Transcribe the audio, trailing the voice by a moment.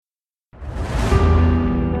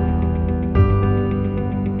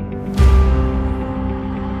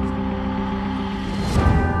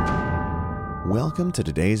Welcome to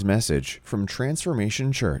today's message from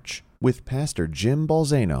Transformation Church with Pastor Jim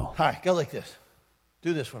Balzano. All right, go like this.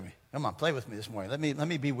 Do this for me. Come on, play with me this morning. Let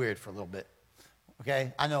me be weird for a little bit.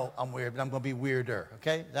 Okay? I know I'm weird, but I'm going to be weirder.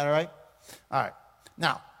 Okay? Is that all right? All right.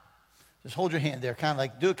 Now, just hold your hand there. Kind of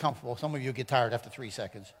like do it comfortable. Some of you get tired after 3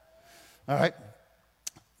 seconds. All right?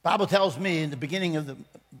 Bible tells me in the beginning of the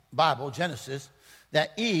Bible, Genesis,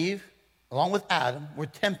 that Eve, along with Adam, were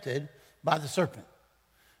tempted by the serpent.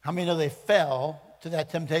 How many know they fell to that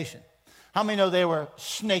temptation? How many know they were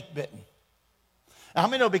snake bitten? How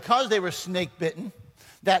many know because they were snake bitten,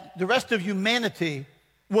 that the rest of humanity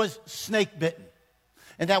was snake bitten?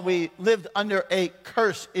 And that we lived under a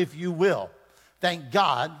curse, if you will. Thank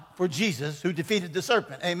God for Jesus who defeated the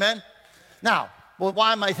serpent. Amen? Now, well,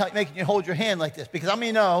 why am I making you hold your hand like this? Because how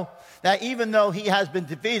many know that even though he has been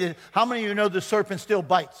defeated, how many of you know the serpent still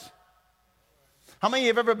bites? How many of you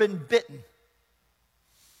have ever been bitten?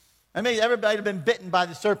 I mean, everybody have been bitten by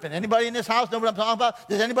the serpent. Anybody in this house know what I'm talking about?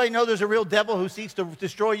 Does anybody know there's a real devil who seeks to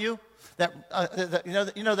destroy you?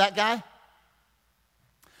 You know that guy?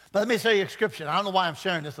 But let me show you a scripture. I don't know why I'm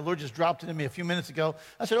sharing this. The Lord just dropped it in me a few minutes ago.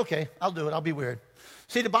 I said, okay, I'll do it. I'll be weird.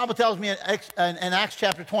 See, the Bible tells me in Acts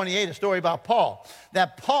chapter 28, a story about Paul,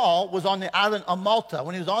 that Paul was on the island of Malta.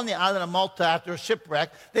 When he was on the island of Malta after a shipwreck,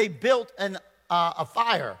 they built a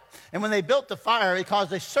fire. And when they built the fire, it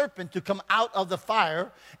caused a serpent to come out of the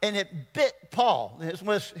fire, and it bit Paul. Here's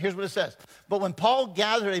what it says. But when Paul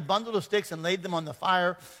gathered a bundle of sticks and laid them on the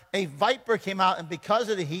fire, a viper came out, and because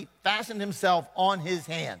of the heat, fastened himself on his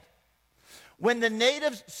hand. When the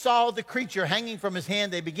natives saw the creature hanging from his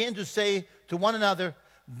hand, they began to say to one another,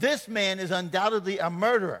 "This man is undoubtedly a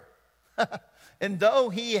murderer." And though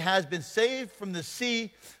he has been saved from the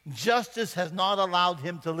sea, justice has not allowed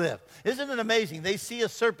him to live. Isn't it amazing? They see a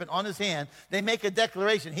serpent on his hand. They make a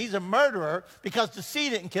declaration. He's a murderer because the sea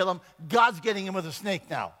didn't kill him. God's getting him with a snake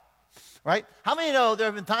now. Right? How many know there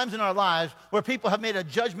have been times in our lives where people have made a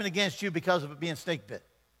judgment against you because of it being snake bit?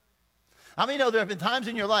 How many know there have been times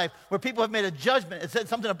in your life where people have made a judgment and said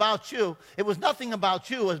something about you? It was nothing about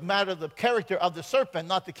you. It was a matter of the character of the serpent,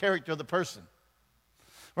 not the character of the person.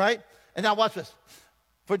 Right? And now watch this.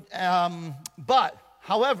 But,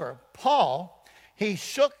 however, Paul, he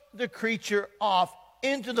shook the creature off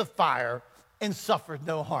into the fire and suffered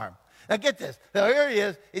no harm. Now get this. Now here he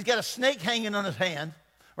is. He's got a snake hanging on his hand,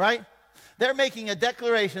 right? They're making a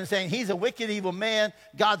declaration saying he's a wicked, evil man.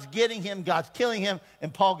 God's getting him. God's killing him.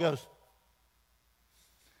 And Paul goes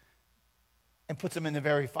and puts him in the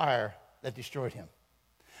very fire that destroyed him.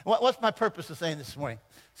 What's my purpose of saying this morning?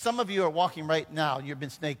 Some of you are walking right now, you've been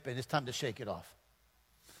snake bitten. It's time to shake it off.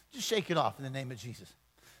 Just shake it off in the name of Jesus.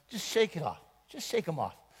 Just shake it off. Just shake them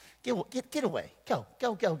off. Get away. Go.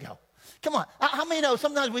 Come on. How many know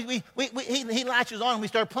sometimes he latches on and we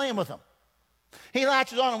start playing with him? He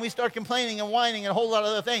latches on and we start complaining and whining and a whole lot of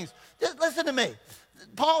other things. Just listen to me.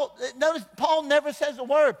 Notice Paul never says a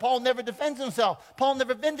word. Paul never defends himself. Paul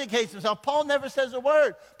never vindicates himself. Paul never says a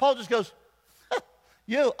word. Paul just goes,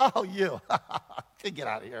 you. Get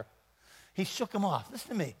out of here. He shook him off. Listen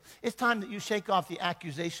to me. It's time that you shake off the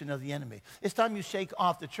accusation of the enemy. It's time you shake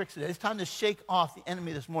off the tricks of it. It's time to shake off the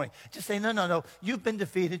enemy this morning. Just say, no. You've been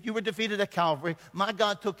defeated. You were defeated at Calvary. My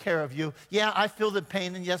God took care of you. Yeah, I feel the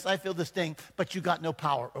pain, and yes, I feel the sting, but you got no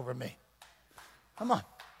power over me. Come on.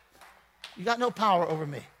 You got no power over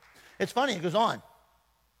me. It's funny. It goes on.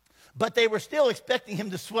 But they were still expecting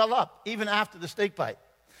him to swell up even after the snake bite.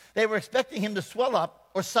 They were expecting him to swell up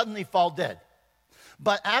or suddenly fall dead.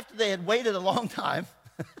 But after they had waited a long time,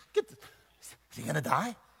 is he going to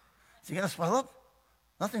die? Is he going to swell up?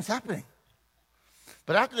 Nothing's happening.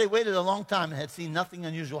 But after they waited a long time and had seen nothing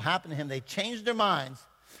unusual happen to him, they changed their minds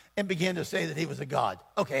and began to say that he was a god.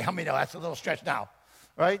 Okay, how many know that's a little stretch now,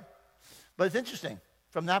 right? But it's interesting.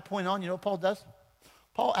 From that point on, you know what Paul does?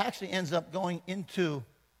 Paul actually ends up going into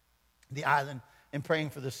the island and praying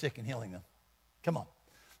for the sick and healing them. Come on.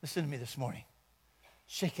 Listen to me this morning.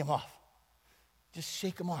 Shake him off. Just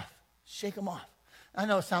shake him off. Shake him off. I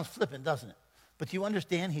know it sounds flippant, doesn't it? But do you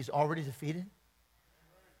understand he's already defeated?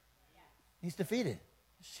 He's defeated.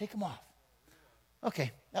 Just shake him off.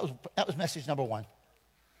 Okay, that was message number one.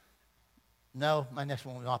 No, my next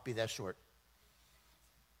one will not be that short.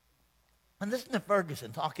 And listen to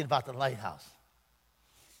Ferguson talking about the lighthouse.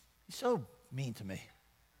 He's so mean to me.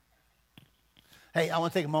 Hey, I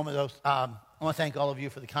want to take a moment, though. I want to thank all of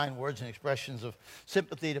you for the kind words and expressions of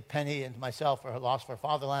sympathy to Penny and to myself for her loss of her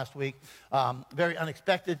father last week. Very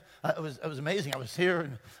unexpected. It was amazing. I was here,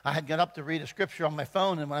 and I had got up to read a scripture on my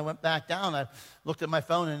phone, and when I went back down, I looked at my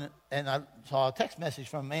phone, and I saw a text message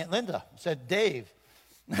from Aunt Linda. It said, Dave.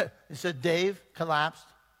 It said, Dave collapsed,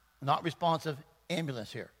 not responsive,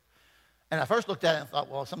 ambulance here. And I first looked at it and thought,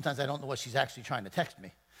 well, sometimes I don't know what she's actually trying to text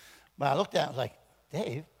me. But I looked at it and I was like,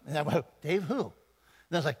 Dave? And I went, Dave who?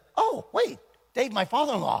 And I was like, oh, wait, Dave, my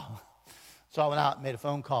father-in-law. So I went out and made a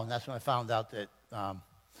phone call, and that's when I found out that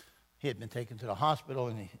he had been taken to the hospital,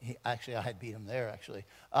 and I had beat him there, actually.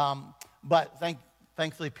 But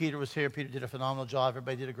thankfully, Peter was here. Peter did a phenomenal job.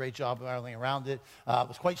 Everybody did a great job rallying around it. It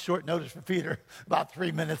was quite short notice for Peter, about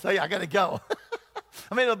 3 minutes. Hey, I got to go.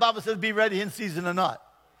 I mean, the Bible says be ready in season or not,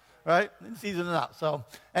 right? In season or not. So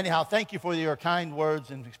anyhow, thank you for your kind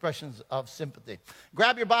words and expressions of sympathy.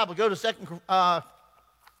 Grab your Bible. Go to 2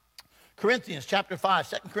 Corinthians chapter 5.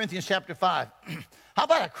 2 Corinthians chapter 5. How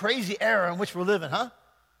about a crazy era in which we're living, huh?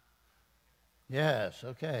 Yes,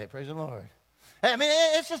 okay. Praise the Lord. Hey, I mean,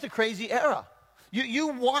 it's just a crazy era. You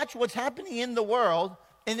watch what's happening in the world,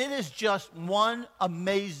 and it is just one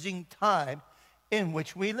amazing time in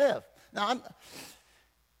which we live. Now,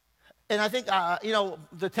 I think,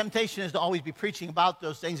 the temptation is to always be preaching about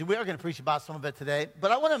those things, and we are going to preach about some of it today.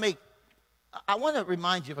 But I want to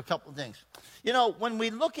remind you of a couple of things. You know, when we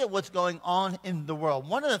look at what's going on in the world,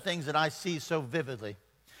 one of the things that I see so vividly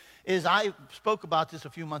is I spoke about this a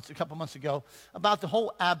couple months ago, about the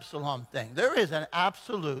whole Absalom thing. There is an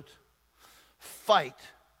absolute fight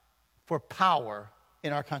for power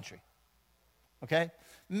in our country. Okay?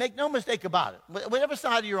 Make no mistake about it. Whatever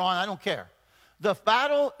side you're on, I don't care. The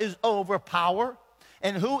battle is over power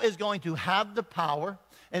and who is going to have the power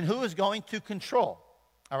and who is going to control.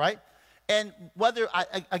 All right? And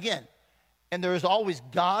and there is always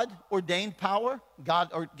God-ordained power,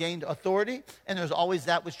 God-ordained authority, and there's always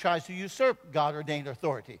that which tries to usurp God-ordained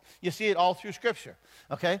authority. You see it all through Scripture.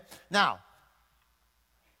 Okay? Now,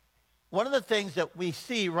 one of the things that we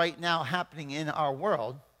see right now happening in our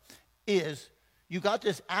world is you got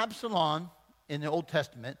this Absalom in the Old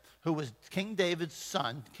Testament who was King David's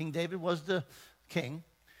son. King David was the king.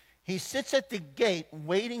 He sits at the gate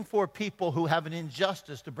waiting for people who have an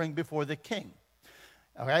injustice to bring before the king.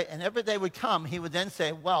 All right? And every day would come, he would then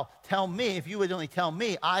say, well, tell me. If you would only tell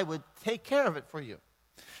me, I would take care of it for you.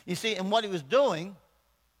 You see, and what he was doing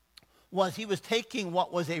was he was taking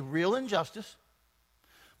what was a real injustice,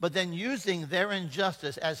 but then using their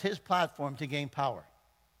injustice as his platform to gain power.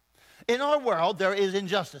 In our world, there is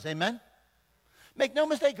injustice. Amen? Make no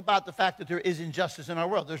mistake about the fact that there is injustice in our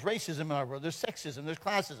world. There's racism in our world. There's sexism. There's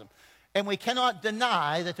classism. And we cannot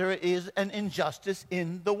deny that there is an injustice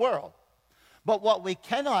in the world. But what we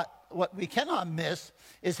cannot miss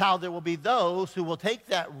is how there will be those who will take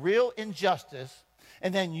that real injustice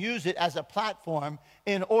and then use it as a platform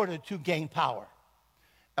in order to gain power.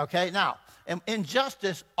 Okay? Now,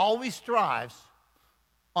 injustice always thrives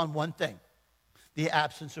on one thing: the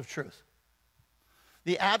absence of truth.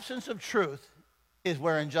 The absence of truth is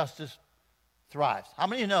where injustice thrives. How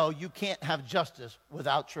many of you know you can't have justice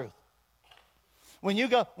without truth?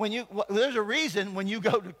 There's a reason when you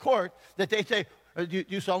go to court that they say, do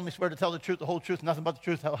you solemnly swear to tell the truth, the whole truth, nothing but the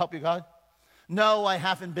truth, help you God? No, I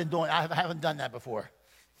haven't done that before.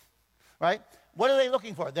 Right? What are they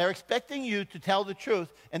looking for? They're expecting you to tell the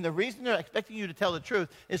truth, and the reason they're expecting you to tell the truth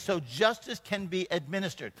is so justice can be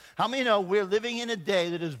administered. How many know we're living in a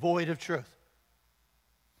day that is void of truth?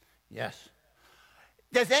 Yes.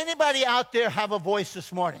 Does anybody out there have a voice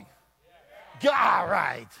this morning? All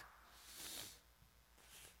right.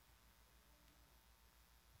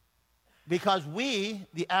 Because we,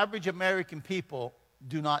 the average American people,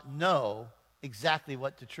 do not know exactly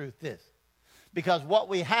what the truth is. Because what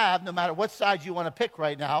we have, no matter what side you want to pick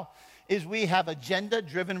right now, is we have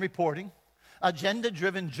agenda-driven reporting,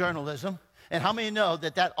 agenda-driven journalism, and how many know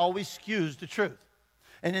that that always skews the truth?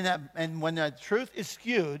 And when the truth is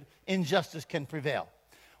skewed, injustice can prevail.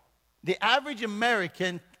 The average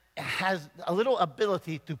American has a little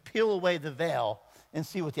ability to peel away the veil and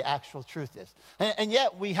see what the actual truth is. And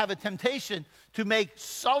yet we have a temptation to make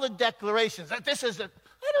solid declarations that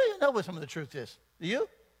I don't even know what some of the truth is. Do you?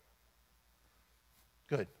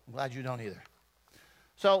 Good. I'm glad you don't either.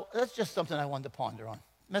 So that's just something I wanted to ponder on.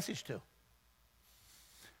 Message 2.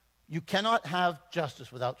 You cannot have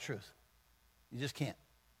justice without truth. You just can't.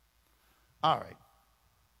 All right.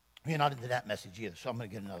 You're not into that message either, so I'm going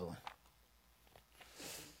to get another one.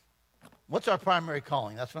 What's our primary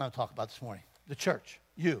calling? That's what I'm talking about this morning. The church,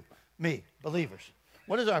 you, me, believers.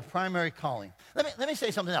 What is our primary calling? Let me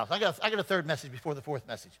say something else. I got a third message before the fourth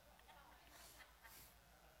message.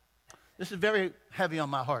 This is very heavy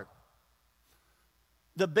on my heart.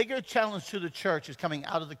 The bigger challenge to the church is coming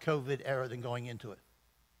out of the COVID era than going into it.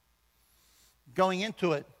 Going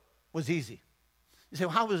into it was easy. You say,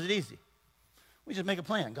 well, how was it easy? We just make a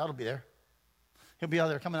plan. God will be there. He'll be out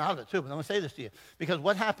there coming out of it too. But I'm going to say this to you. Because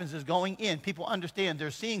what happens is going in, people understand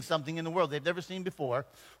they're seeing something in the world they've never seen before.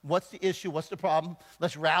 What's the issue? What's the problem?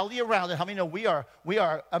 Let's rally around it. How many know we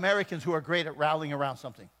are Americans who are great at rallying around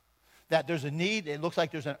something? That there's a need. It looks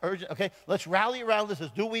like there's an urgent. Okay, let's rally around this.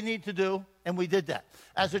 Let's do what we need to do. And we did that.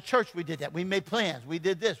 As a church, we did that. We made plans. We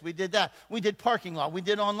did this. We did that. We did parking lot. We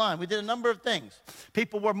did online. We did a number of things.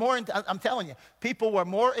 People were I'm telling you, people were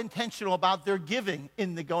more intentional about their giving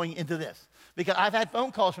going into this. Because I've had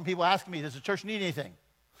phone calls from people asking me, does the church need anything?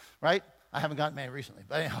 Right? I haven't gotten many recently,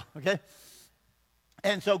 but anyhow, okay?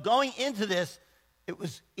 And so going into this, it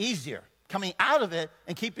was easier. Coming out of it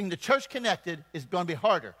and keeping the church connected is going to be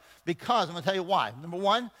harder. Because I'm going to tell you why. Number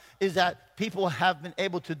one is that people have been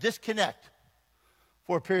able to disconnect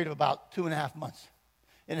for a period of about 2.5 months.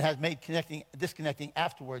 And it has made disconnecting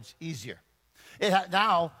afterwards easier.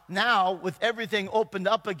 Now, with everything opened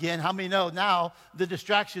up again, how many know now the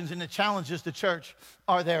distractions and the challenges to church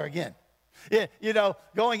are there again? You know,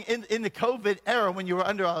 going in the COVID era when you were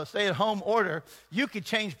under a stay-at-home order, you could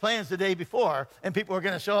change plans the day before, and people were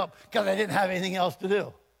going to show up because they didn't have anything else to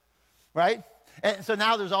do, right? And so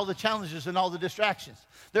now there's all the challenges and all the distractions.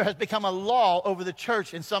 There has become a law over the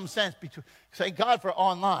church in some sense, thank God for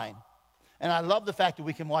online. And I love the fact that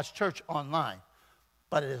we can watch church online.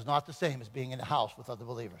 But it is not the same as being in the house with other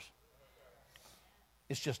believers.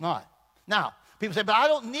 It's just not. Now, people say, but I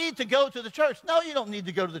don't need to go to the church. No, you don't need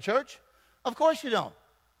to go to the church. Of course you don't.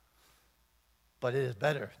 But it is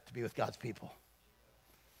better to be with God's people.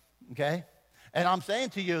 Okay? And I'm saying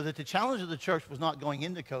to you that the challenge of the church was not going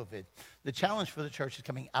into COVID. The challenge for the church is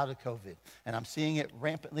coming out of COVID. And I'm seeing it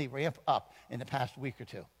rampantly ramp up in the past week or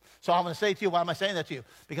two. So I'm going to say to you, why am I saying that to you?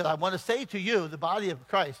 Because I want to say to you, the body of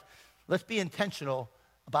Christ, let's be intentional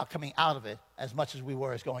about coming out of it as much as we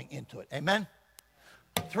were as going into it. Amen?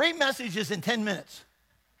 3 messages in 10 minutes.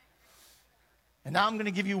 And now I'm going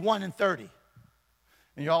to give you 1 in 30.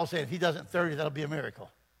 And you're all saying, if he does it in 30, that'll be a miracle.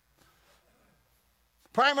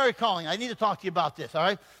 Primary calling. I need to talk to you about this, all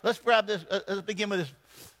right? Let's grab this. Let's begin with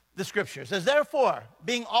the scripture. It says, therefore,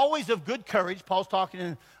 being always of good courage, Paul's talking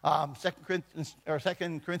in 2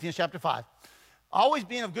 Corinthians chapter 5. Always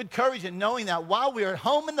being of good courage and knowing that while we are at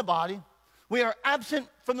home in the body, we are absent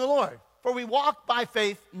from the Lord. For we walk by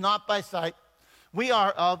faith, not by sight. We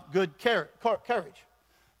are of good courage.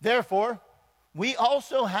 Therefore, we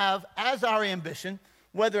also have as our ambition,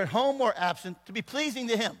 whether at home or absent, to be pleasing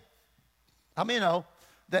to him. How many know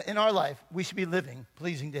that in our life, we should be living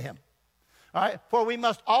pleasing to him? All right? For we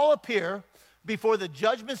must all appear before the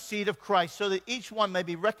judgment seat of Christ, so that each one may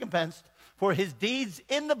be recompensed for his deeds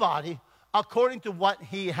in the body, according to what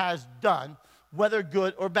he has done, whether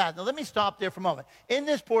good or bad. Now, let me stop there for a moment. In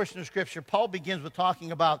this portion of Scripture, Paul begins with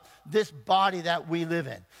talking about this body that we live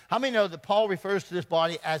in. How many know that Paul refers to this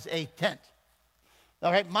body as a tent?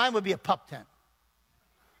 All right, mine would be a pup tent.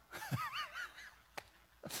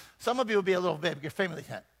 Some of you would be a little big, your family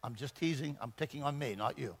tent. I'm just teasing. I'm picking on me,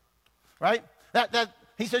 not you. Right?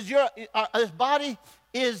 He says, this body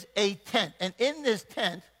is a tent. And in this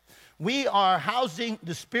tent, we are housing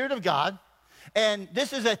the Spirit of God. And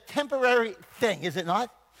this is a temporary thing, is it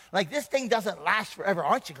not? Like, this thing doesn't last forever.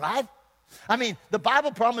 Aren't you glad? I mean, the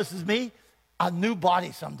Bible promises me a new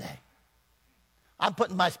body someday. I'm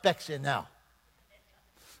putting my specs in now.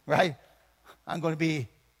 Right? I'm going to be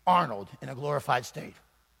Arnold in a glorified state.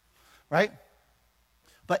 Right?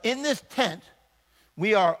 But in this tent,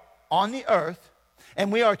 we are on the earth,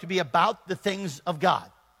 and we are to be about the things of God.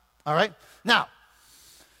 All right? Now,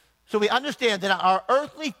 so we understand that our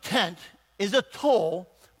earthly tent is a tool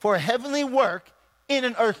for heavenly work in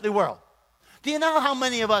an earthly world. Do you know how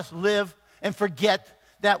many of us live and forget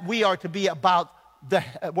that we are to be about the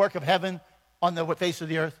work of heaven on the face of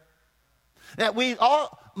the earth? That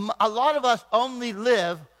a lot of us only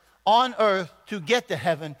live on earth to get to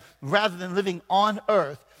heaven rather than living on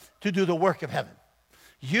earth to do the work of heaven.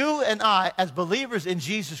 You and I, as believers in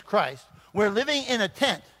Jesus Christ, we're living in a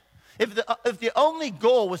tent. If the only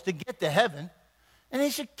goal was to get to heaven, then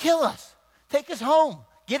he should kill us. Take us home.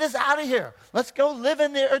 Get us out of here. Let's go live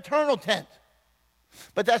in the eternal tent.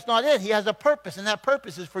 But that's not it. He has a purpose, and that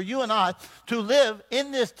purpose is for you and I to live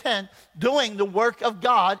in this tent doing the work of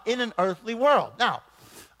God in an earthly world. Now,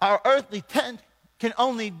 our earthly tent can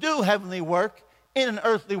only do heavenly work in an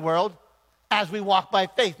earthly world as we walk by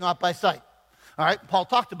faith, not by sight. All right? Paul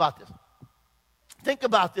talked about this. Think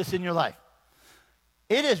about this in your life.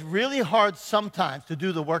 It is really hard sometimes to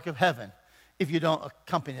do the work of heaven if you don't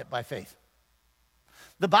accompany it by faith.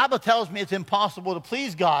 The Bible tells me it's impossible to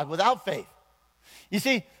please God without faith. You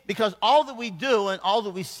see, because all that we do and all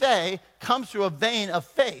that we say comes through a vein of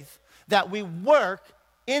faith that we work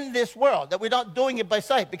in this world, that we're not doing it by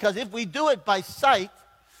sight. Because if we do it by sight,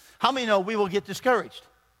 how many know we will get discouraged?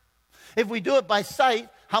 If we do it by sight,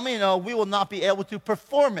 how many know we will not be able to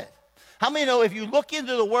perform it? How many know if you look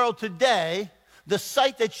into the world today, the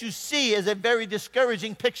sight that you see is a very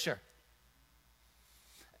discouraging picture?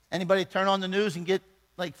 Anybody turn on the news and get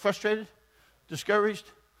like frustrated, discouraged?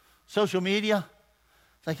 Social media?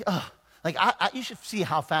 It's like, you should see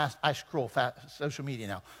how fast I scroll social media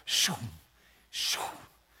now. Shoo, shoo,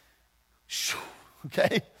 shoo,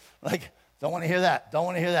 okay? Like, don't want to hear that. Don't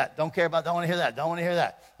want to hear that. Don't care about, don't want to hear that. Don't want to hear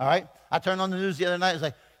that. All right? I turned on the news the other night. It's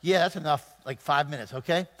like, yeah, that's enough, like 5 minutes,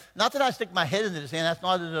 okay? Not that I stick my head into this, and that's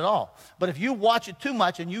not it at all. But if you watch it too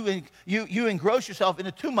much and you engross yourself in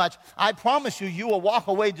it too much, I promise you, you will walk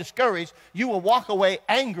away discouraged. You will walk away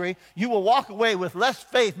angry. You will walk away with less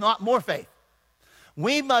faith, not more faith.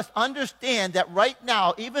 We must understand that right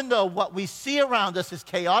now, even though what we see around us is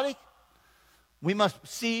chaotic, we must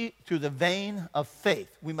see through the vein of faith.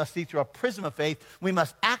 We must see through a prism of faith. We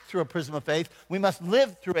must act through a prism of faith. We must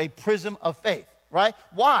live through a prism of faith, right?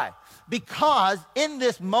 Why? Because in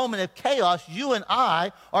this moment of chaos, you and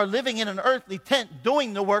I are living in an earthly tent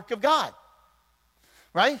doing the work of God,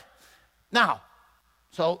 right? Now,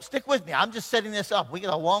 so stick with me. I'm just setting this up. We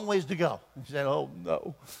got a long ways to go. You said, oh,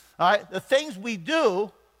 no. All right, the things we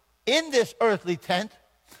do in this earthly tent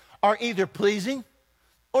are either pleasing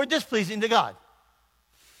or displeasing to God.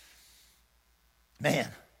 Man,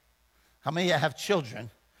 how many of you have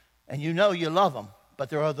children and you know you love them,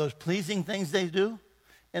 but there are those pleasing things they do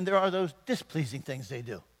and there are those displeasing things they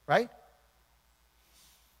do, right?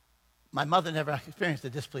 My mother never experienced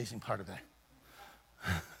the displeasing part of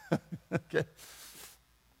that. Okay.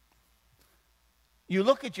 You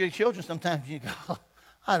look at your children sometimes and you go, oh,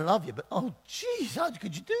 I love you, but oh, geez, how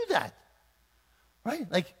could you do that? Right?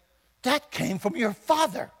 Like, that came from your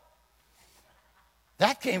father.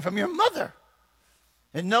 That came from your mother.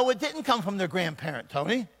 And no, it didn't come from their grandparent,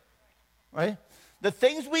 Tony. Right? The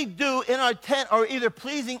things we do in our tent are either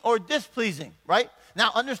pleasing or displeasing, right?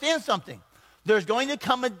 Now, understand something. There's going to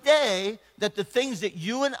come a day that the things that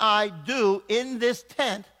you and I do in this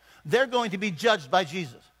tent, they're going to be judged by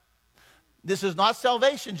Jesus. This is not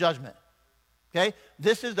salvation judgment. Okay?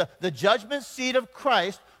 This is the judgment seat of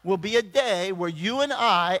Christ will be a day where you and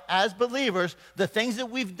I, as believers, the things that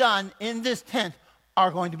we've done in this tent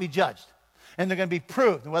are going to be judged. And they're going to be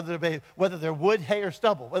proved, whether they're wood, hay, or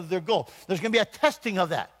stubble, whether they're gold. There's going to be a testing of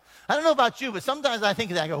that. I don't know about you, but sometimes I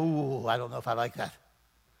think of that. I go, ooh, I don't know if I like that.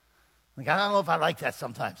 Like, I don't know if I like that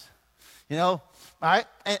sometimes. You know? All right?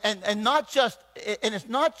 And not just, and it's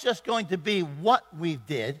not just going to be what we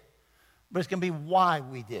did, but it's going to be why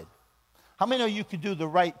we did. How many know you can do the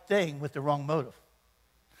right thing with the wrong motive?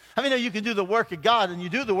 How many know you can do the work of God, and you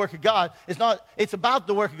do the work of God? It's about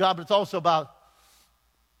the work of God, but it's also about,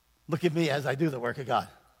 look at me as I do the work of God.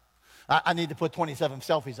 I need to put 27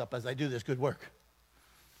 selfies up as I do this good work.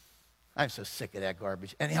 I'm so sick of that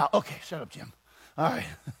garbage. Anyhow, okay, shut up, Jim. All right,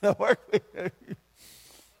 the work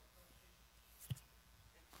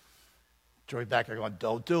Joey Becker going,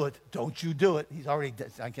 don't do it. Don't you do it. He's already,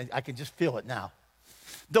 I can just feel it now.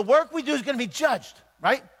 The work we do is going to be judged,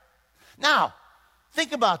 right? Now,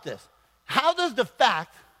 think about this. How does the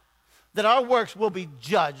fact that our works will be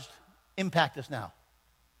judged impact us now?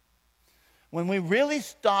 When we really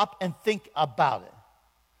stop and think about it,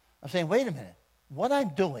 I'm saying, wait a minute, what I'm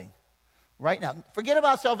doing right now, forget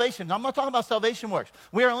about salvation. I'm not talking about salvation works.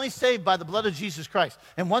 We are only saved by the blood of Jesus Christ.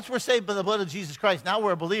 And once we're saved by the blood of Jesus Christ, now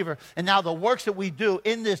we're a believer, and now the works that we do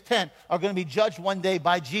in this tent are going to be judged one day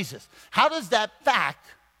by Jesus. How does that fact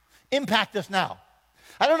impact us now?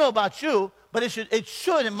 I don't know about you, but it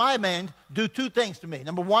should, in my mind, do two things to me.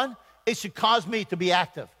 Number one, it should cause me to be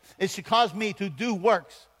active. It should cause me to do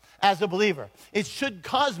works as a believer. It should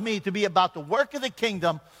cause me to be about the work of the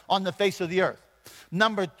kingdom on the face of the earth.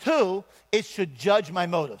 Number two, it should judge my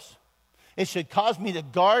motives. It should cause me to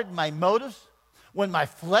guard my motives when my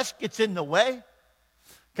flesh gets in the way.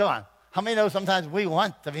 Come on, how many know sometimes we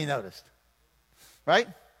want to be noticed? Right?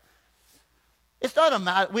 It's not a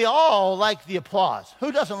matter, we all like the applause.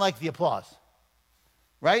 Who doesn't like the applause?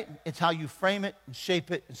 Right? It's how you frame it and shape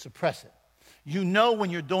it and suppress it. You know when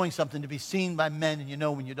you're doing something to be seen by men, and you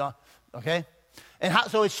know when you don't, okay? And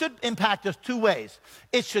so it should impact us two ways.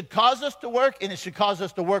 It should cause us to work, and it should cause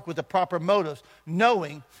us to work with the proper motives,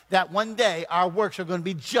 knowing that one day our works are going to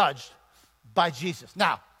be judged by Jesus.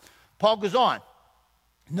 Now, Paul goes on.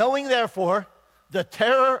 Knowing, therefore, the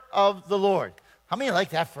terror of the Lord. How many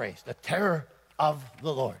like that phrase? The terror of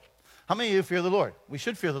the Lord. How many of you fear the Lord? We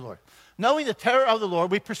should fear the Lord. Knowing the terror of the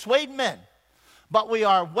Lord, we persuade men, but we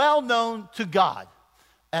are well known to God.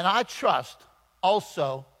 And I trust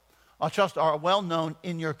also, our trust are well known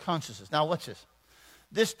in your consciences. Now, watch this.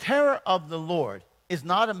 This terror of the Lord is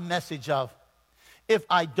not a message of, if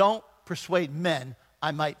I don't persuade men,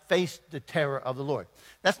 I might face the terror of the Lord.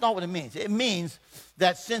 That's not what it means. It means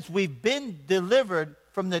that since we've been delivered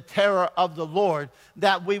from the terror of the Lord,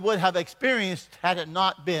 that we would have experienced had it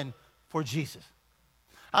not been for Jesus.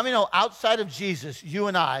 I mean, outside of Jesus, you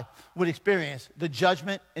and I would experience the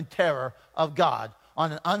judgment and terror of God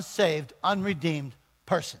on an unsaved, unredeemed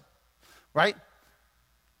person, right?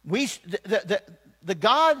 The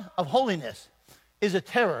God of holiness is a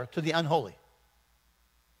terror to the unholy.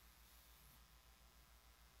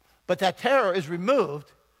 But that terror is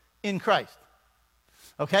removed in Christ,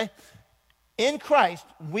 okay? In Christ,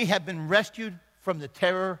 we have been rescued from the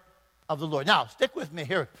terror of the Lord. Now, stick with me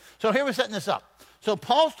here. So here we're setting this up. So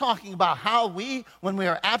Paul's talking about how we, when we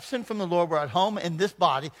are absent from the Lord, we're at home in this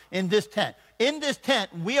body, in this tent. In this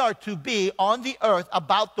tent, we are to be on the earth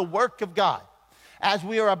about the work of God. As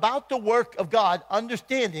we are about the work of God,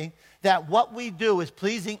 understanding that what we do is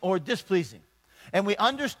pleasing or displeasing. And we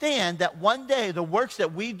understand that one day the works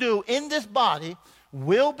that we do in this body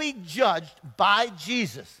will be judged by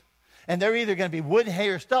Jesus. And they're either going to be wood, hay,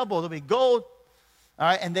 or stubble. They'll be gold. All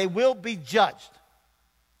right, and they will be judged.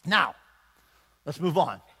 Now, let's move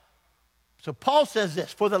on. So Paul says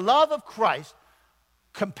this, for the love of Christ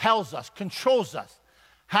compels us, controls us,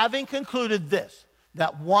 having concluded this,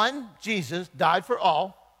 that one, Jesus, died for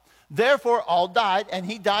all, therefore all died, and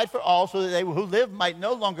he died for all, so that they who live might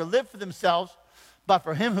no longer live for themselves, but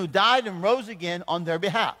for him who died and rose again on their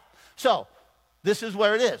behalf. So, this is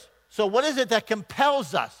where it is. So what is it that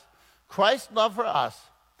compels us? Christ's love for us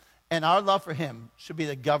and our love for him should be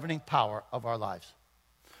the governing power of our lives.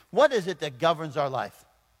 What is it that governs our life?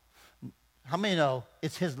 How many know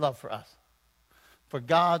it's his love for us? For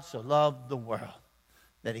God so loved the world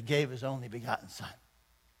that he gave his only begotten Son.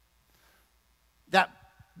 That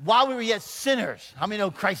while we were yet sinners, how many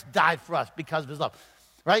know Christ died for us because of his love?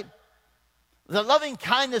 Right? The loving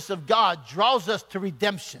kindness of God draws us to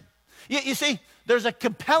redemption. You see, there's a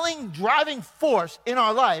compelling driving force in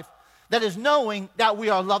our life that is knowing that we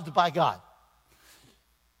are loved by God.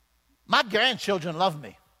 My grandchildren love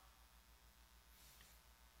me.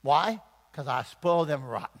 Why? Because I spoil them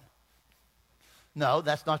rotten. No,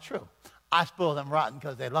 that's not true. I spoil them rotten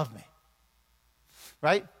because they love me.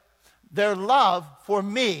 Right? Their love for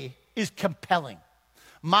me is compelling.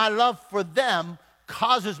 My love for them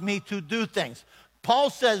causes me to do things. Paul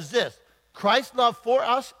says this, Christ's love for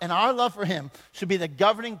us and our love for him should be the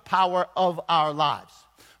governing power of our lives.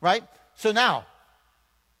 Right? So now,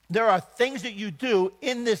 there are things that you do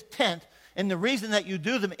in this tent, and the reason that you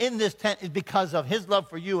do them in this tent is because of his love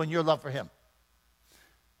for you and your love for him.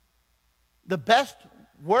 The best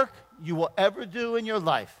work you will ever do in your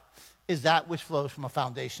life is that which flows from a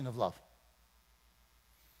foundation of love.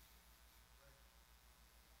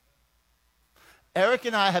 Eric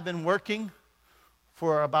and I have been working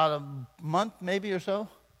for about a month, maybe or so,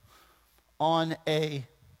 on a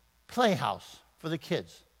playhouse for the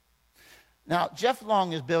kids. Now, Jeff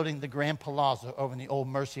Long is building the Grand Palazzo over in the old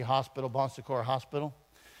Mercy Hospital, Bon Secours Hospital.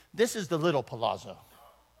 This is the little Palazzo.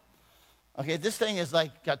 Okay, this thing is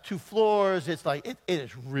like, got 2 floors. It's like, it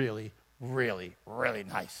is really, really, really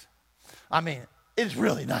nice. I mean, it's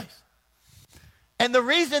really nice. And the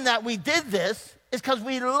reason that we did this is because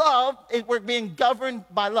we love, we're being governed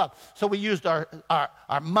by love. So we used our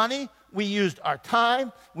money, we used our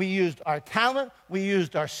time, we used our talent, we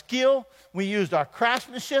used our skill, we used our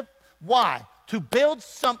craftsmanship. Why? To build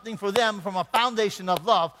something for them from a foundation of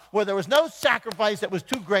love where there was no sacrifice that was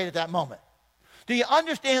too great at that moment. Do you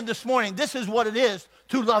understand this morning? This is what it is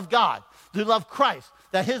to love God, to love Christ,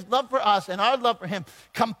 that his love for us and our love for him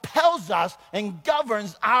compels us and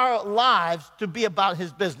governs our lives to be about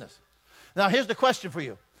his business. Now, here's the question for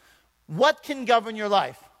you. What can govern your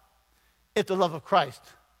life if the love of Christ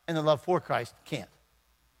and the love for Christ can't?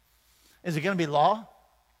 Is it going to be law?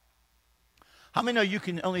 How many know you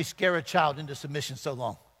can only scare a child into submission so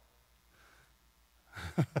long?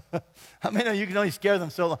 How many know you can only scare them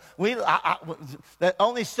so long? That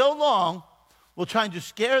only so long will trying to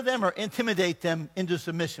scare them or intimidate them into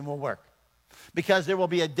submission will work. Because there will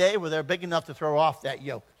be a day where they're big enough to throw off that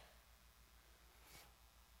yoke.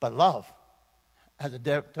 But love has a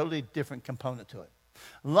totally different component to it.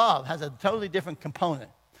 Love has a totally different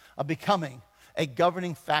component of becoming a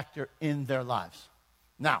governing factor in their lives.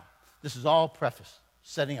 Now, this is all preface,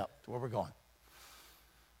 setting up to where we're going.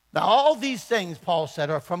 Now, all these things, Paul said,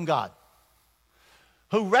 are from God,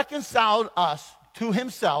 who reconciled us to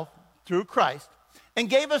himself through Christ and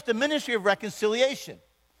gave us the ministry of reconciliation.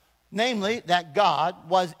 namely that God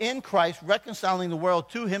was in Christ reconciling the world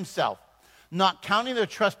to himself, not counting their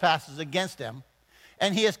trespasses against them,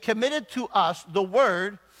 and he has committed to us the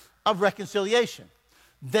word of reconciliation.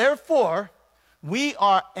 Therefore, we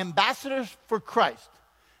are ambassadors for Christ,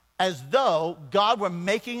 as though God were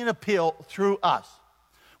making an appeal through us.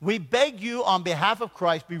 We beg you on behalf of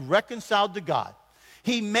Christ, be reconciled to God.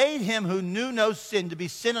 He made him who knew no sin to be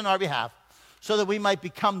sin on our behalf, so that we might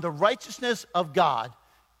become the righteousness of God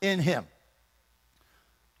in him.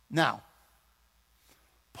 Now,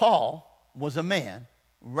 Paul was a man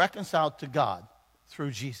reconciled to God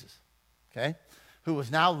through Jesus, okay, who was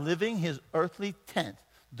now living his earthly tent,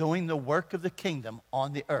 doing the work of the kingdom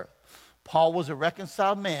on the earth. Paul was a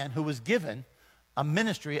reconciled man who was given a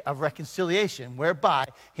ministry of reconciliation, whereby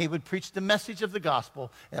he would preach the message of the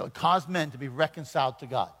gospel that would cause men to be reconciled to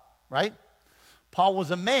God, right? Paul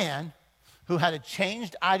was a man who had a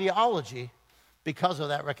changed ideology because of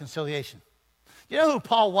that reconciliation. You know who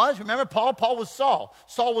Paul was? Remember Paul? Paul was Saul.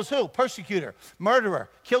 Saul was who? Persecutor, murderer,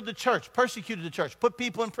 killed the church, persecuted the church, put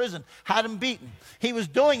people in prison, had them beaten. He was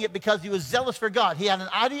doing it because he was zealous for God. He had an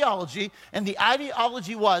ideology, and the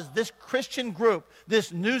ideology was this Christian group,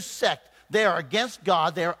 this new sect, they are against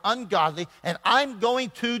God, they are ungodly, and I'm going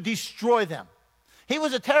to destroy them. He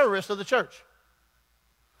was a terrorist of the church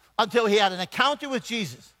until he had an encounter with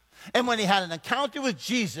Jesus. And when he had an encounter with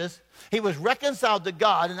Jesus, he was reconciled to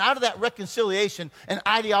God, and out of that reconciliation, an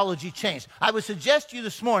ideology changed. I would suggest to you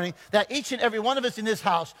this morning that each and every one of us in this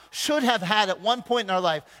house should have had at one point in our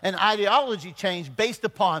life an ideology change based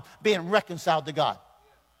upon being reconciled to God.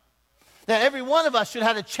 That every one of us should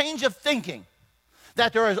have a change of thinking.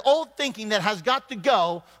 That there is old thinking that has got to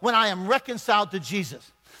go when I am reconciled to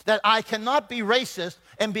Jesus. That I cannot be racist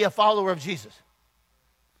and be a follower of Jesus.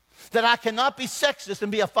 That I cannot be sexist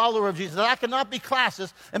and be a follower of Jesus. That I cannot be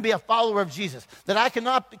classist and be a follower of Jesus. That I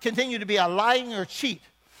cannot continue to be a lying or cheat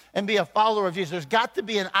and be a follower of Jesus. There's got to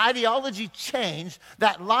be an ideology change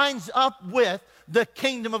that lines up with the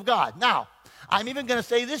kingdom of God. Now, I'm even going to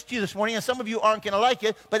say this to you this morning, and some of you aren't going to like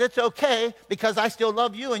it, but it's okay because I still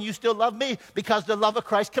love you and you still love me because the love of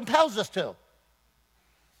Christ compels us to.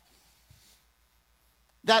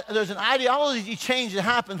 That there's an ideology change that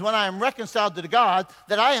happens when I am reconciled to God,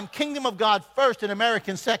 that I am kingdom of God first and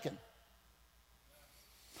American second.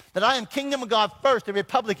 That I am kingdom of God first and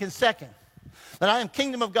Republican second. That I am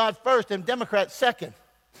kingdom of God first and Democrat second.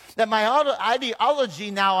 That my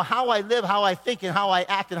ideology now, how I live, how I think, and how I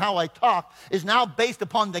act, and how I talk, is now based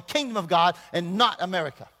upon the kingdom of God and not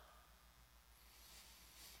America.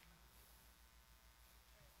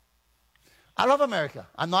 I love America.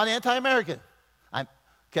 I'm not anti-American.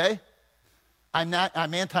 I'm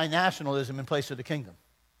anti-nationalism in place of the kingdom.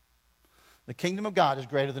 The kingdom of God is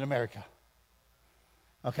greater than America.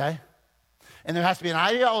 Okay? And there has to be an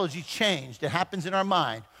ideology change that happens in our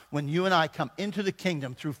mind when you and I come into the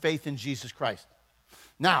kingdom through faith in Jesus Christ.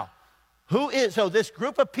 Now, so this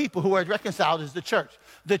group of people who are reconciled is the church.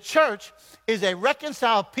 The church is a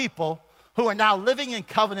reconciled people who are now living in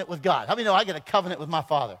covenant with God. How many know I get a covenant with my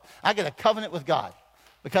Father? I get a covenant with God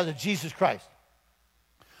because of Jesus Christ.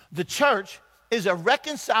 The church is a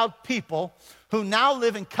reconciled people who now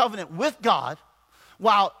live in covenant with God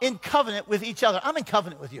while in covenant with each other. I'm in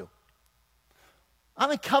covenant with you. I'm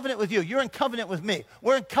in covenant with you. You're in covenant with me.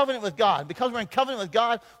 We're in covenant with God. Because we're in covenant with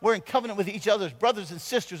God, we're in covenant with each other as brothers and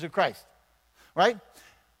sisters of Christ. Right?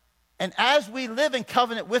 And as we live in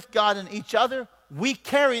covenant with God and each other, we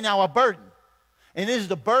carry now a burden. And it is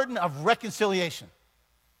the burden of reconciliation.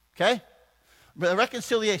 Okay?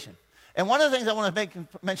 Reconciliation. And one of the things I want to make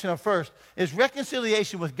mention of first is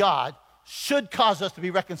reconciliation with God should cause us to be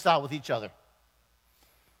reconciled with each other.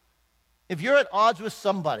 If you're at odds with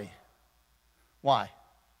somebody, why?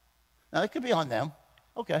 Now, it could be on them.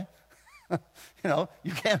 Okay.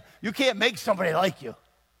 You can't make somebody like you.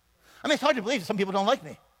 I mean, it's hard to believe that some people don't like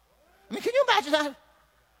me. I mean, can you imagine that?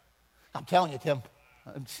 I'm telling you, Tim.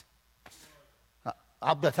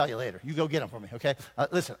 I'm going to tell you later. You go get them for me, okay?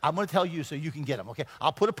 Listen, I'm going to tell you so you can get them, okay?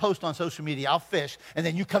 I'll put a post on social media. I'll fish, and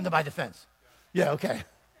then you come to my defense. Yeah, okay.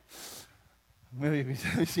 We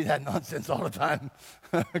see that nonsense all the time,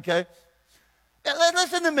 okay?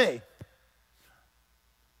 Listen to me.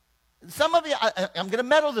 Some of you, I'm going to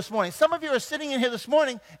meddle this morning. Some of you are sitting in here this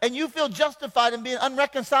morning, and you feel justified in being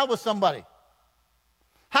unreconciled with somebody.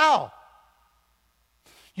 How?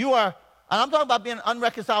 You are, and I'm talking about being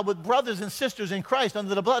unreconciled with brothers and sisters in Christ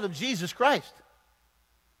under the blood of Jesus Christ.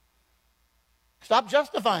 Stop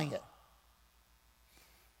justifying it.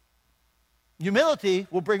 Humility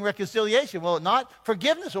will bring reconciliation, will it not?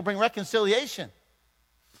 Forgiveness will bring reconciliation.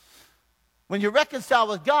 When you're reconciled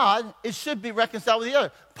with God, it should be reconciled with the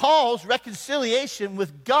other. Paul's reconciliation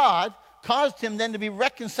with God caused him then to be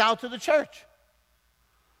reconciled to the church.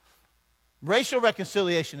 Racial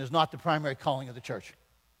reconciliation is not the primary calling of the church.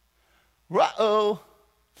 Uh-oh.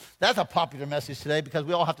 That's a popular message today because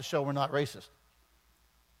we all have to show we're not racist.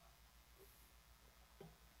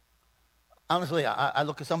 Honestly, I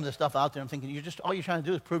look at some of the stuff out there and I'm thinking, all you're trying to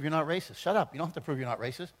do is prove you're not racist. Shut up. You don't have to prove you're not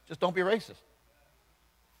racist. Just don't be racist.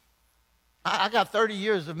 I got 30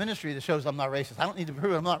 years of ministry that shows I'm not racist. I don't need to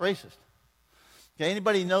prove I'm not racist. Okay,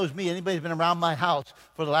 anybody knows me, anybody who's been around my house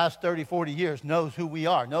for the last 30, 40 years knows who we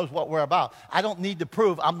are, knows what we're about. I don't need to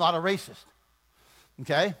prove I'm not a racist.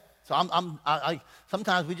 Okay? So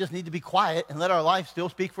sometimes we just need to be quiet and let our life still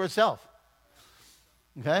speak for itself.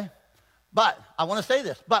 Okay? But I want to say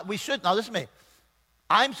this. But we should, now listen to me.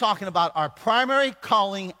 I'm talking about our primary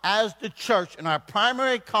calling as the church and our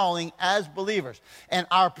primary calling as believers. And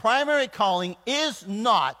our primary calling is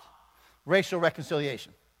not racial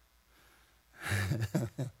reconciliation.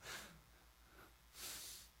 The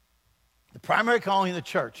primary calling of the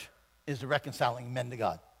church is the reconciling men to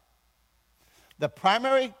God. The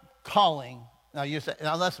primary calling, now listen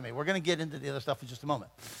to me, we're going to get into the other stuff in just a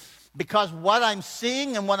moment. Because what I'm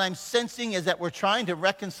seeing and what I'm sensing is that we're trying to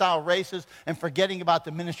reconcile races and forgetting about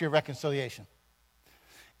the ministry of reconciliation.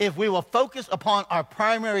 If we will focus upon our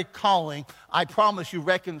primary calling, I promise you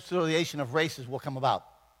reconciliation of races will come about.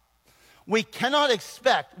 We cannot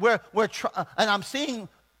expect, and I'm seeing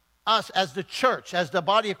us as the church, as the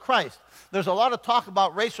body of Christ. There's a lot of talk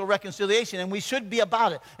about racial reconciliation, and we should be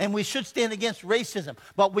about it, and we should stand against racism.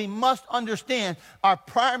 But we must understand our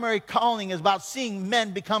primary calling is about seeing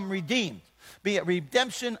men become redeemed, be it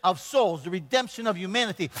redemption of souls, the redemption of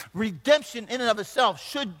humanity. Redemption in and of itself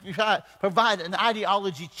should provide an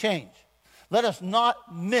ideology change. Let us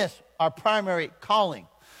not miss our primary calling.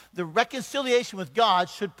 The reconciliation with God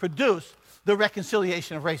should produce the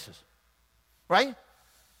reconciliation of races, right?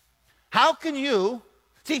 How can you,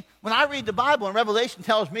 see, when I read the Bible and Revelation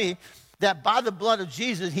tells me that by the blood of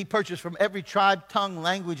Jesus, he purchased from every tribe, tongue,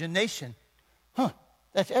 language, and nation.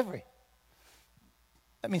 That's every.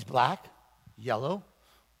 That means black, yellow,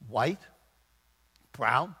 white,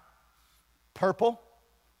 brown, purple,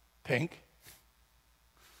 pink.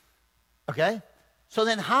 Okay? So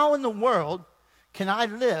then how in the world can I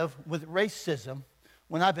live with racism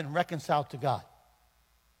when I've been reconciled to God?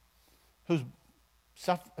 Who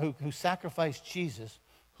sacrificed Jesus,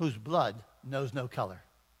 whose blood knows no color.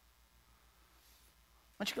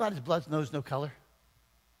 Aren't you glad his blood knows no color?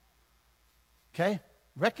 Okay?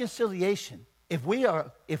 Reconciliation. If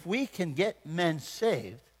we can get men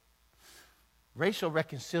saved, racial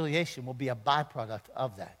reconciliation will be a byproduct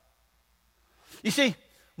of that. You see,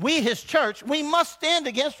 we, his church, we must stand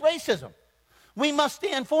against racism. We must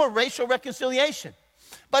stand for racial reconciliation.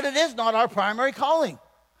 But it is not our primary calling.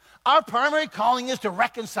 Our primary calling is to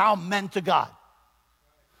reconcile men to God.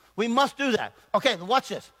 We must do that. Okay, watch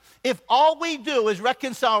this. If all we do is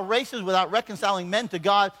reconcile races without reconciling men to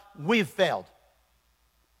God, we've failed.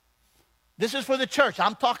 This is for the church.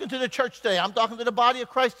 I'm talking to the church today. I'm talking to the body of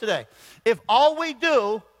Christ today. If all we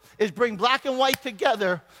do is bring black and white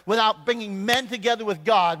together without bringing men together with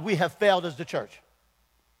God, we have failed as the church.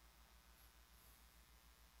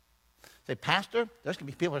 Say, Pastor, there's going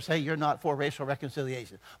to be people that say you're not for racial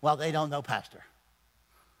reconciliation. Well, they don't know Pastor.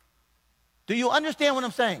 Do you understand what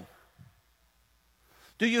I'm saying?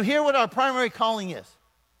 Do you hear what our primary calling is?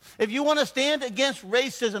 If you want to stand against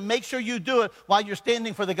racism, make sure you do it while you're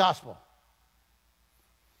standing for the gospel.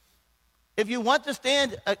 If you want to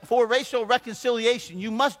stand for racial reconciliation,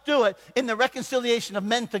 you must do it in the reconciliation of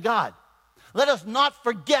men to God. Let us not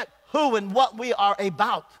forget who and what we are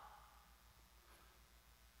about.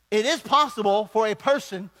 It is possible for a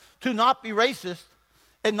person to not be racist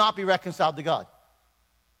and not be reconciled to God.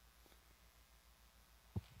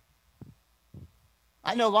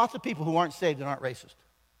 I know lots of people who aren't saved and aren't racist.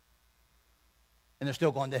 And they're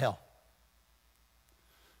still going to hell.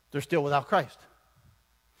 They're still without Christ.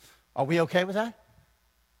 Are we okay with that?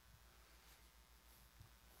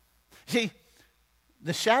 See,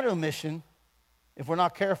 the shadow mission, if we're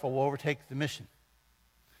not careful, will overtake the mission.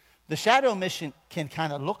 The shadow mission can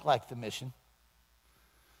kind of look like the mission.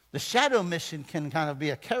 The shadow mission can kind of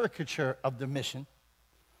be a caricature of the mission,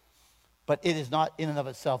 but it is not in and of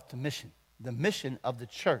itself the mission. The mission of the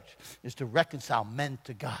church is to reconcile men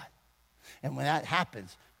to God. And when that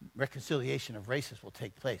happens, reconciliation of races will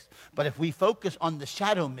take place. But if we focus on the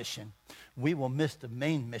shadow mission, we will miss the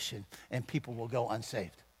main mission and people will go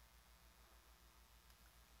unsaved.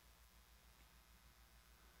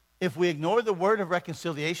 If we ignore the word of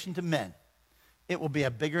reconciliation to men, it will be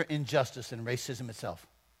a bigger injustice than racism itself.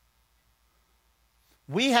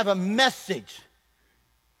 We have a message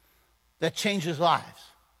that changes lives.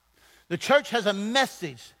 The church has a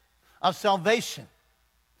message of salvation.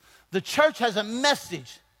 The church has a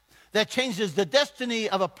message that changes the destiny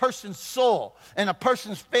of a person's soul and a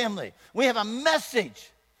person's family. We have a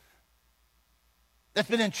message that's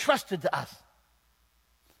been entrusted to us.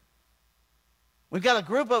 We got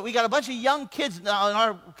a bunch of young kids now in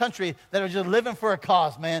our country that are just living for a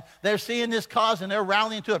cause, man. They're seeing this cause and they're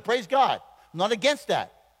rallying to it. Praise God. I'm not against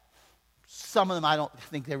that. Some of them, I don't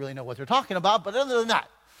think they really know what they're talking about, but other than that,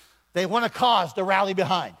 they want a cause to rally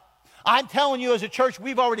behind. I'm telling you, as a church,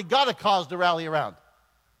 we've already got a cause to rally around.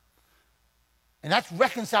 And that's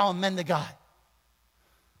reconciling men to God.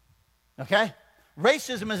 Okay?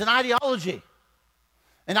 Racism is an ideology.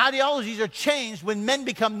 And ideologies are changed when men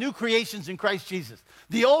become new creations in Christ Jesus.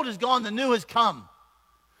 The old is gone, the new has come.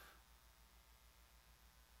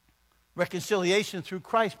 Reconciliation through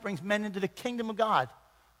Christ brings men into the kingdom of God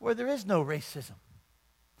where there is no racism.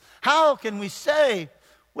 How can we say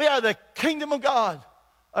we are the kingdom of God?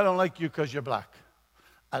 I don't like you because you're black.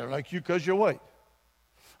 I don't like you because you're white.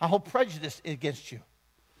 I hold prejudice against you.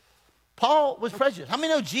 Paul was prejudiced. How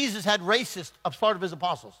many know Jesus had racists as part of his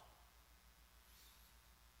apostles?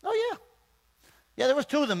 Oh, yeah. Yeah, there was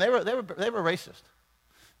two of them. They were racist.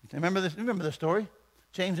 Remember this? Remember the story?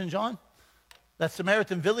 James and John? That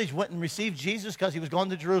Samaritan village went and received Jesus because he was going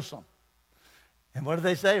to Jerusalem. And what did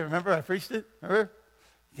they say? Remember, I preached it? Remember?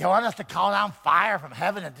 You want us to call down fire from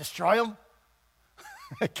heaven and destroy them?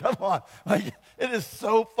 Come on. Like, it is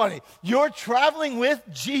so funny. You're traveling with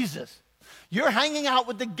Jesus. You're hanging out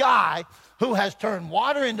with the guy who has turned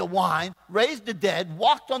water into wine, raised the dead,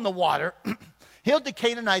 walked on the water, healed the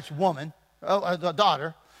Canaanite's woman, the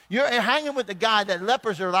daughter. You're hanging with the guy that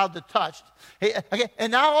lepers are allowed to touch. Okay?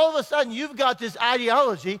 And now all of a sudden you've got this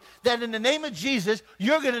ideology that in the name of Jesus,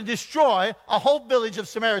 you're going to destroy a whole village of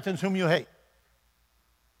Samaritans whom you hate.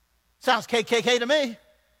 Sounds KKK to me.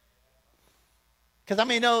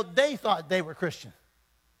 Because they thought they were Christian.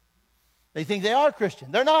 They think they are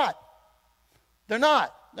Christian. They're not. They're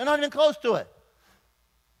not. They're not even close to it.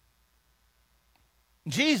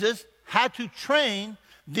 Jesus had to train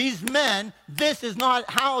these men. This is not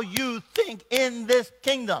how you think in this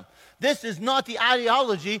kingdom. This is not the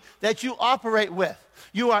ideology that you operate with.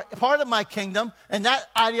 You are part of my kingdom, and that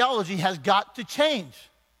ideology has got to change.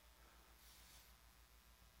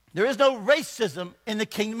 There is no racism in the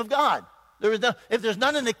kingdom of God. If there's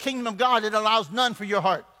none in the kingdom of God, it allows none for your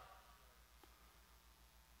heart.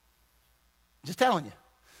 Just telling you.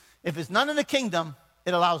 If it's none in the kingdom,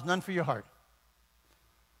 it allows none for your heart.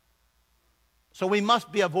 So we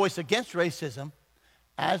must be a voice against racism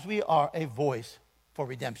as we are a voice for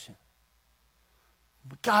redemption.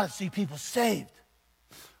 We've got to see people saved.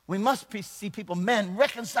 We must see people, men,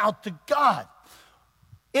 reconciled to God.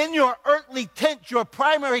 In your earthly tent, your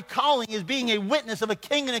primary calling is being a witness of a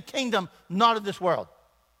king and a kingdom not of this world.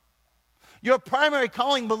 Your primary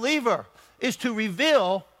calling, believer, is to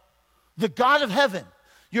reveal the God of heaven.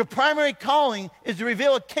 Your primary calling is to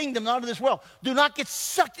reveal a kingdom not of this world. Do not get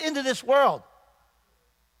sucked into this world.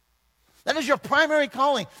 That is your primary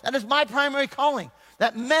calling. That is my primary calling.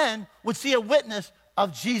 That men would see a witness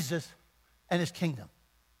of Jesus and his kingdom.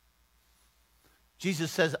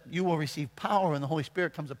 Jesus says, you will receive power when the Holy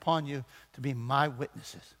Spirit comes upon you to be my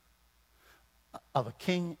witnesses of a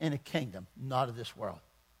king and a kingdom, not of this world.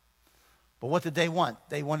 But what did they want?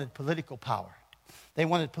 They wanted political power. They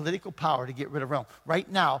wanted political power to get rid of Rome. Right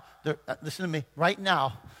now, listen to me, right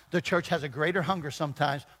now, the church has a greater hunger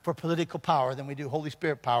sometimes for political power than we do Holy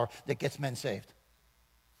Spirit power that gets men saved.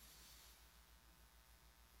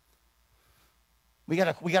 We got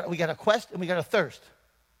a quest and we got a thirst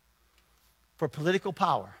for political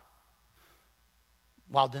power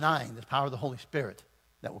while denying the power of the Holy Spirit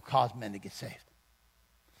that will cause men to get saved.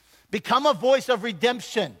 Become a voice of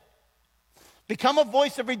redemption. Become a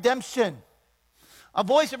voice of redemption. A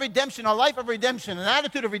voice of redemption, a life of redemption, an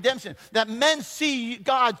attitude of redemption, that men see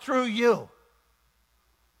God through you.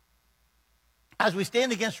 As we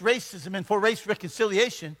stand against racism and for race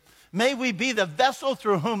reconciliation, may we be the vessel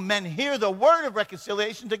through whom men hear the word of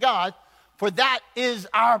reconciliation to God, for that is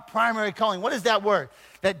our primary calling. What is that word?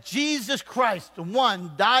 That Jesus Christ, the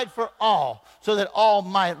one, died for all so that all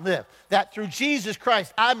might live. That through Jesus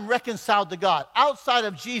Christ, I'm reconciled to God. Outside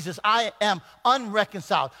of Jesus, I am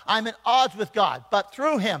unreconciled. I'm at odds with God. But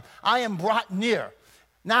through him, I am brought near.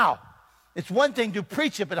 Now, it's one thing to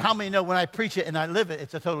preach it, but how many know when I preach it and I live it,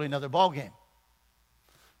 it's a totally another ballgame?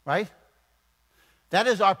 Right? That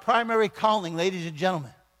is our primary calling, ladies and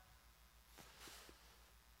gentlemen.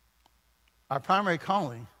 our primary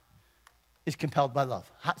calling is compelled by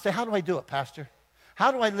love. Say, how do I do it, Pastor?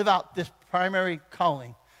 How do I live out this primary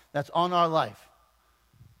calling that's on our life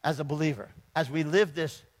as a believer, as we live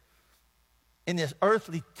this in this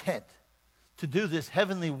earthly tent to do this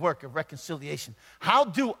heavenly work of reconciliation? How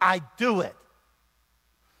do I do it?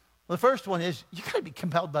 Well, the first one is you got to be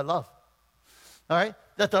compelled by love. All right?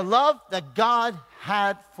 That the love that God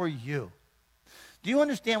had for you. Do you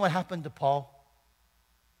understand what happened to Paul?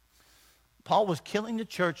 Paul was killing the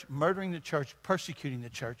church, murdering the church, persecuting the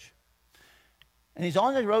church. And he's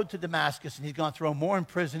on the road to Damascus, and he's going to throw more in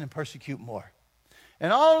prison and persecute more.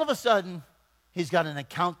 And all of a sudden, he's got an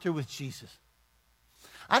encounter with Jesus.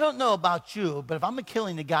 I don't know about you, but if I'm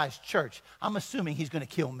killing the guy's church, I'm assuming he's going to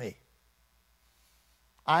kill me.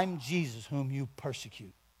 I'm Jesus whom you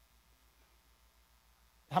persecute.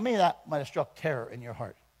 How many of that might have struck terror in your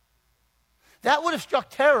heart? That would have struck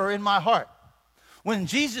terror in my heart. When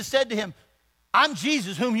Jesus said to him, I'm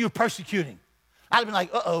Jesus whom you're persecuting, I'd have been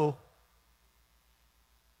like, uh-oh.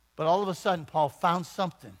 But all of a sudden, Paul found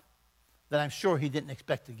something that I'm sure he didn't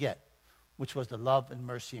expect to get, which was the love and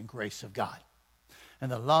mercy and grace of God. And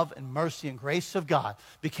the love and mercy and grace of God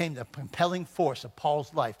became the compelling force of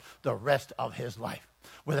Paul's life the rest of his life,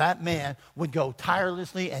 where that man would go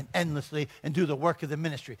tirelessly and endlessly and do the work of the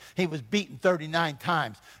ministry. He was beaten 39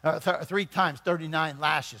 times, 3 times 39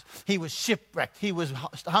 lashes. He was shipwrecked. He was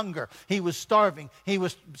hunger. He was starving. He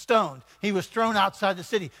was stoned. He was thrown outside the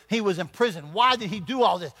city. He was in prison. Why did he do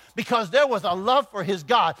all this? Because there was a love for his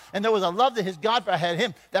God, and there was a love that his God had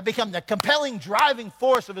him that became the compelling driving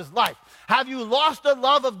force of his life. Have you lost the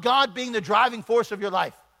love of God being the driving force of your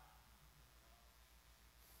life?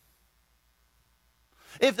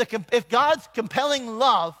 If God's compelling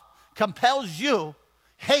love compels you,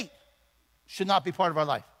 hate should not be part of our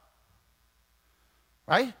life.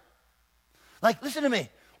 Right? Like, listen to me.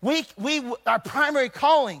 Our primary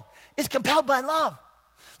calling is compelled by love.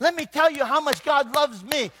 Let me tell you how much God loves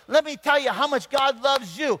me. Let me tell you how much God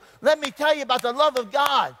loves you. Let me tell you about the love of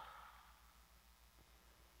God.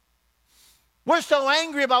 We're so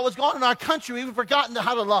angry about what's going on in our country, we've forgotten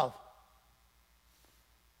how to love.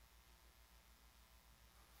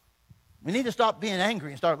 We need to stop being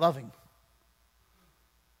angry and start loving.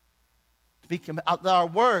 Our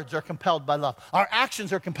words are compelled by love. Our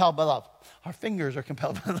actions are compelled by love. Our fingers are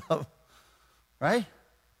compelled by love. Right?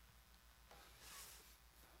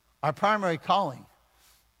 Our primary calling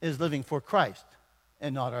is living for Christ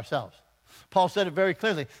and not ourselves. Paul said it very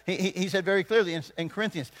clearly. He said very clearly in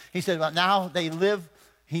Corinthians. He said, well,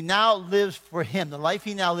 he now lives for him. The life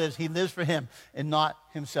he now lives, he lives for him and not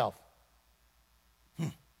himself.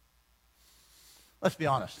 Let's be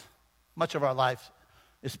honest. Much of our life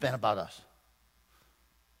is spent about us.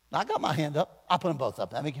 Now, I got my hand up. I'll put them both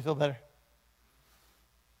up. That make you feel better?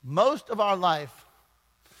 Most of our life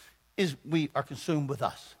is we are consumed with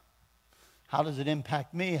us. How does it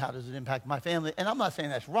impact me? How does it impact my family? And I'm not saying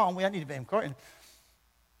that's wrong. I need to be important.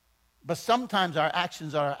 But sometimes our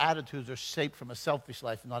actions, our attitudes are shaped from a selfish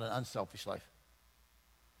life, not an unselfish life.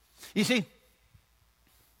 You see,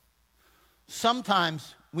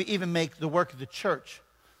 sometimes we even make the work of the church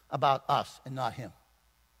about us and not him.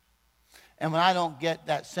 And when I don't get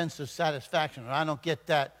that sense of satisfaction, or I don't get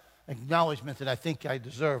that acknowledgement that I think I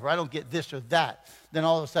deserve, or I don't get this or that, then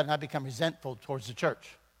all of a sudden I become resentful towards the church.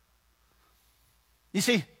 You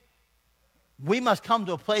see, we must come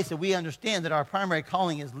to a place that we understand that our primary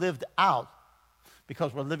calling is lived out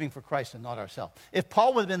because we're living for Christ and not ourselves. If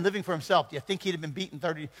Paul would have been living for himself, do you think he'd have been beaten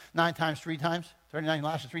 39 times, 3 times? 39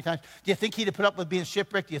 lashes 3 times? Do you think he'd have put up with being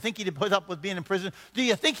shipwrecked? Do you think he'd have put up with being in prison? Do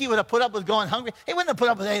you think he would have put up with going hungry? He wouldn't have put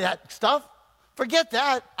up with any of that stuff. Forget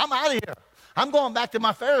that. I'm out of here. I'm going back to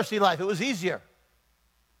my Pharisee life. It was easier.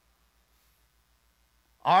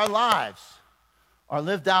 Our lives are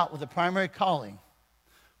lived out with a primary calling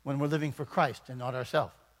when we're living for Christ and not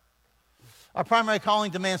ourselves. Our primary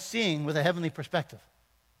calling demands seeing with a heavenly perspective.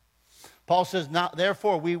 Paul says,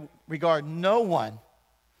 therefore, we regard no one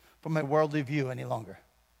from a worldly view any longer.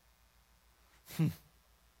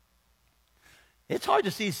 It's hard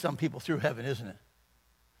to see some people through heaven, isn't it?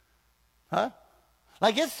 Huh?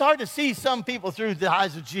 Like, it's hard to see some people through the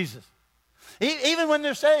eyes of Jesus, even when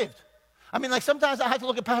they're saved. I mean, like, sometimes I have to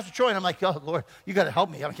look at Pastor Troy, and I'm like, oh, Lord, you got to help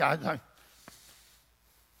me.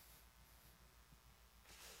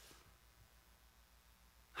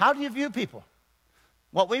 How do you view people?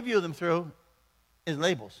 What we view them through is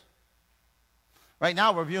labels. Right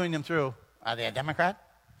now, we're viewing them through, are they a Democrat?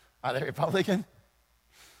 Are they Republican?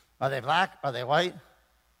 Are they black? Are they white?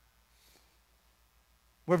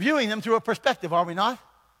 We're viewing them through a perspective, are we not?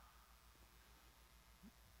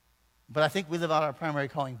 But I think we live out our primary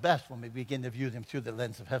calling best when we begin to view them through the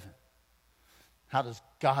lens of heaven. How does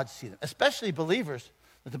God see them? Especially believers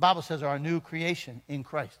that the Bible says are a new creation in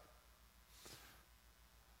Christ.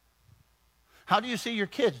 How do you see your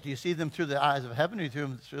kids? Do you see them through the eyes of heaven, or do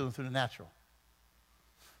you see them through the natural?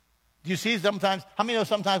 Do you see sometimes, how many know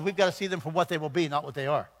sometimes we've got to see them for what they will be, not what they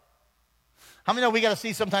are? How many know we got to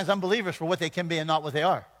see sometimes unbelievers for what they can be and not what they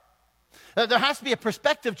are? There has to be a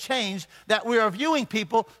perspective change that we are viewing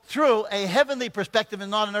people through a heavenly perspective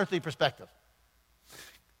and not an earthly perspective.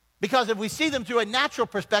 Because if we see them through a natural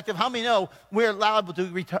perspective, how many know we're liable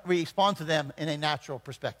to respond to them in a natural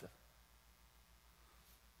perspective?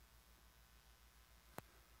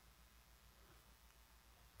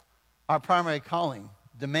 Our primary calling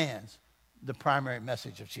demands the primary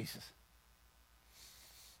message of Jesus.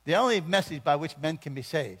 The only message by which men can be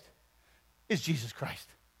saved is Jesus Christ.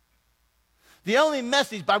 The only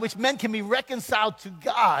message by which men can be reconciled to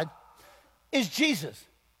God is Jesus.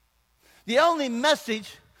 The only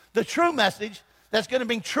message, the true message, that's going to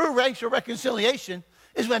bring true racial reconciliation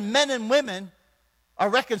is when men and women are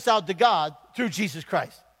reconciled to God through Jesus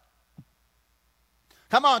Christ.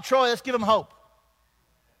 Come on, Troy, let's give them hope.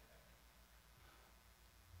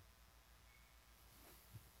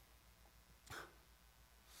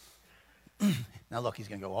 Now look, he's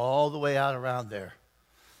going to go all the way out around there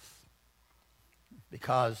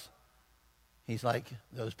because he's like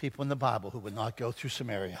those people in the Bible who would not go through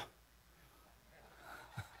Samaria.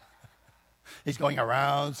 He's going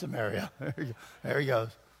around Samaria. There he goes.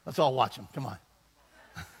 Let's all watch him. Come on.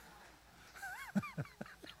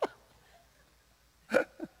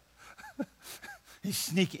 He's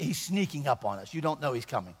sneaking up on us. You don't know he's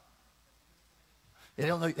coming. They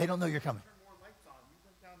don't know you're coming.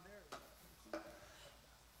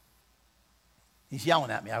 He's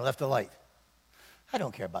yelling at me. I left the light. I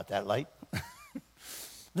don't care about that light.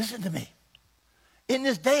 Listen to me. In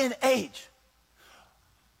this day and age,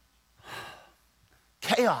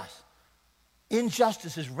 chaos,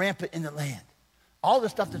 injustice is rampant in the land. All the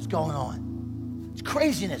stuff that's going on. It's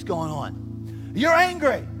craziness going on. You're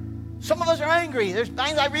angry. Some of us are angry. There's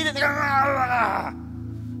things I read it.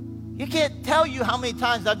 You can't tell you how many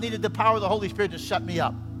times I've needed the power of the Holy Spirit to shut me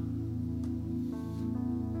up.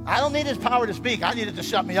 I don't need his power to speak. I need it to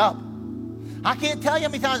shut me up. I can't tell you how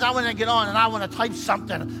many times I want to get on and I want to type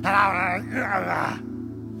something.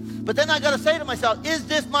 But then I got to say to myself, is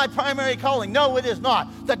this my primary calling? No, it is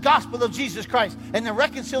not. The gospel of Jesus Christ and the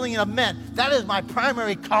reconciling of men, that is my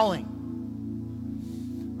primary calling.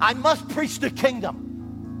 I must preach the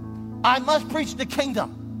kingdom. I must preach the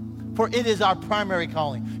kingdom, for it is our primary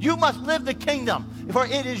calling. You must live the kingdom, for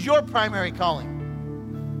it is your primary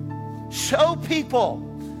calling. Show people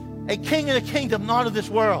a king in a kingdom not of this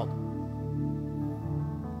world.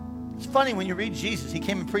 It's funny when you read Jesus, he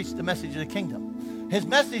came and preached the message of the kingdom. His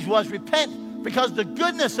message was repent because the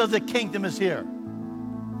goodness of the kingdom is here.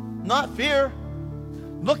 Not fear.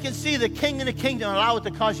 Look and see the king in the kingdom and allow it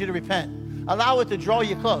to cause you to repent. Allow it to draw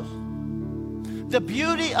you close. The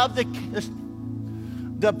beauty of the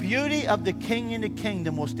king in the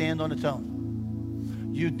kingdom will stand on its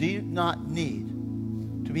own. You do not need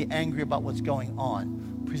to be angry about what's going on.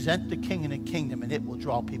 Present the king in the kingdom and it will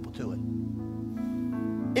draw people to it.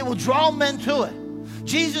 It will draw men to it.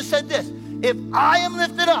 Jesus said this, if I am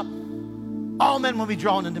lifted up, all men will be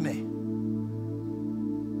drawn into me.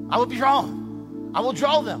 I will be drawn. I will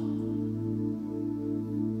draw them.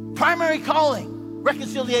 Primary calling,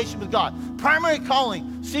 reconciliation with God. Primary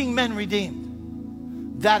calling, seeing men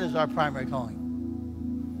redeemed. That is our primary calling.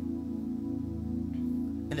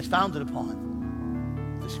 And it's founded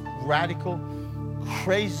upon this radical,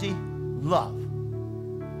 crazy love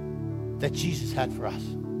that Jesus had for us,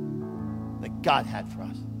 that God had for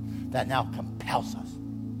us, that now compels us.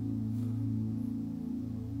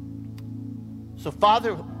 So,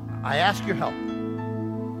 Father, I ask your help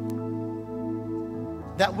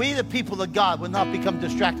that we, the people of God, would not become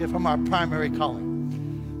distracted from our primary calling.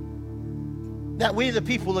 That we, the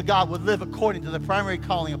people of God, would live according to the primary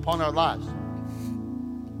calling upon our lives.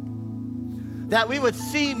 That we would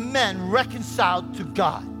see men reconciled to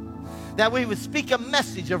God. That we would speak a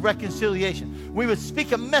message of reconciliation. We would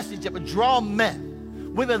speak a message that would draw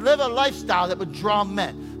men. We would live a lifestyle that would draw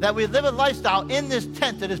men. That we would live a lifestyle in this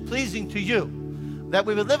tent that is pleasing to you. That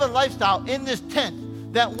we would live a lifestyle in this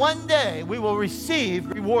tent that one day we will receive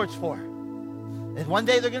rewards for. And one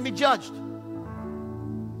day they're going to be judged.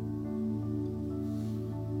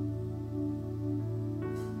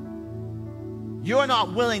 You are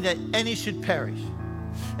not willing that any should perish.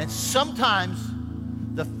 And sometimes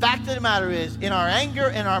the fact of the matter is, in our anger,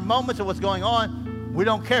 in our moments of what's going on, we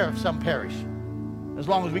don't care if some perish. as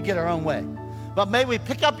long as we get our own way. But may we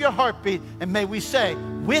pick up your heartbeat and may we say,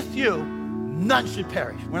 with you, none should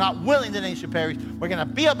perish. We're not willing that any should perish. We're going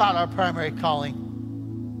to be about our primary calling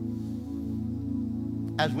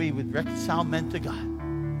as we would reconcile men to God.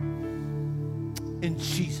 In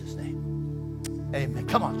Jesus' name, amen.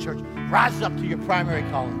 Come on, church. Rise up to your primary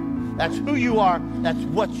calling. That's who you are. That's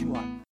what you are.